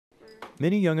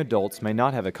Many young adults may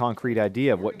not have a concrete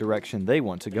idea of what direction they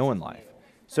want to go in life.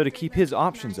 So to keep his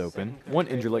options open, one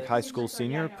Incirlik High School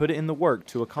senior put in the work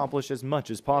to accomplish as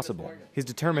much as possible. His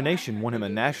determination won him a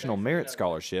National Merit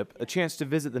Scholarship, a chance to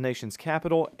visit the nation's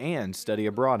capital, and study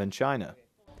abroad in China.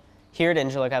 Here at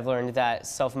Incirlik, I've learned that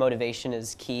self-motivation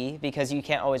is key because you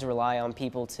can't always rely on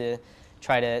people to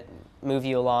try to move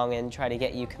you along and try to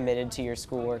get you committed to your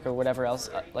schoolwork or whatever else,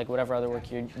 like whatever other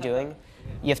work you're doing.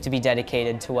 You have to be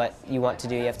dedicated to what you want to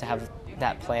do. You have to have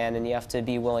that plan, and you have to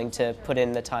be willing to put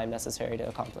in the time necessary to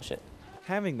accomplish it.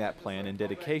 Having that plan and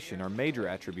dedication are major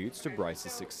attributes to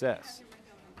Bryce's success.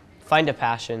 Find a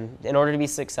passion. In order to be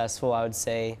successful, I would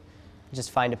say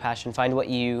just find a passion. Find what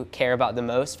you care about the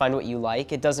most. Find what you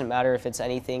like. It doesn't matter if it's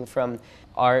anything from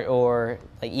art or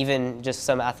like even just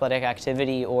some athletic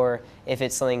activity, or if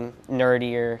it's something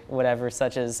nerdy or whatever,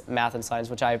 such as math and science,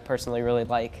 which I personally really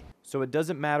like. So it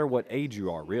doesn't matter what age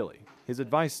you are, really. His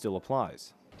advice still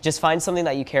applies. Just find something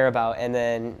that you care about and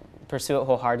then pursue it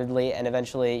wholeheartedly, and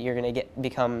eventually you're going to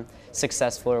become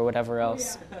successful or whatever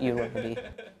else you want to be.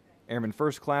 Airman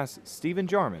First Class Stephen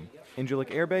Jarman,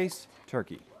 Incirlik Air Base,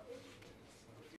 Turkey.